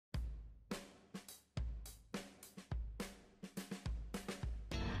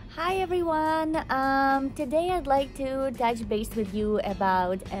Hi everyone! Today I'd like to touch base with you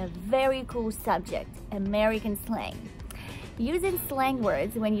about a very cool subject, American slang. Using slang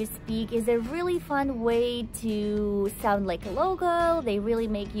words when you speak is a really fun way to sound like a local. They really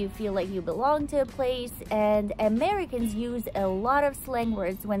make you feel like you belong to a place, and Americans use a lot of slang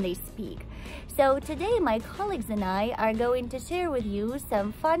words when they speak. So today my colleagues and I are going to share with you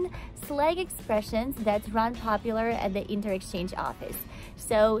some fun slang expressions that run popular at the InterExchange office.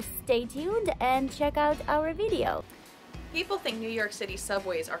 So stay tuned and check out our video. People think New York City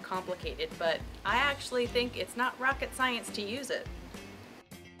subways are complicated, but I actually think it's not rocket science to use it.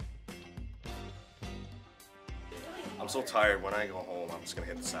 I'm so tired. When I go home, I'm just gonna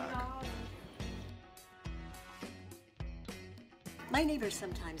hit the sack. My neighbor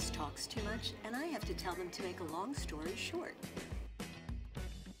sometimes talks too much, and I have to tell them to make a long story short.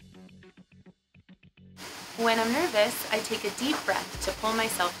 When I'm nervous, I take a deep breath to pull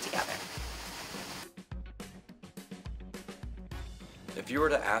myself together. If you were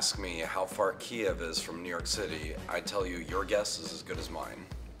to ask me how far Kiev is from New York City, I'd tell you your guess is as good as mine.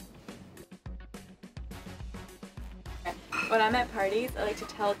 When I'm at parties, I like to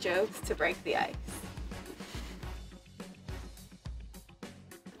tell jokes to break the ice.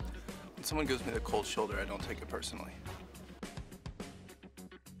 When someone gives me the cold shoulder, I don't take it personally.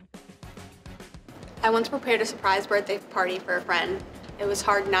 I once prepared a surprise birthday party for a friend. It was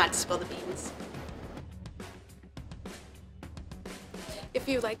hard not to spill the beans. If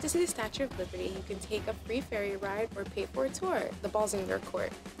you'd like to see the Statue of Liberty, you can take a free ferry ride or pay for a tour. The ball's in your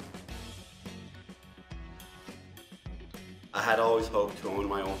court. I had always hoped to own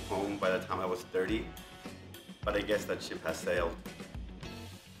my own home by the time I was 30, but I guess that ship has sailed.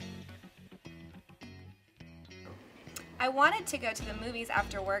 I wanted to go to the movies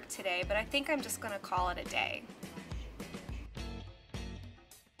after work today, but I think I'm just gonna call it a day.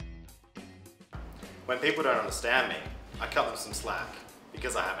 When people don't understand me, I cut them some slack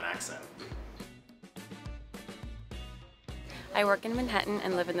because I have an accent. I work in Manhattan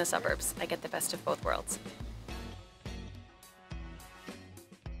and live in the suburbs. I get the best of both worlds.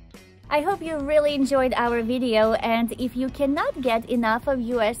 I hope you really enjoyed our video, and if you cannot get enough of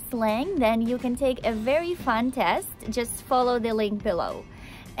US slang, then you can take a very fun test. Just follow the link below.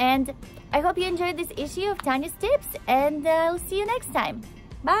 And I hope you enjoyed this issue of Tanya's Tips, and I'll see you next time.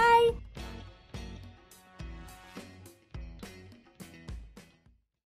 Bye!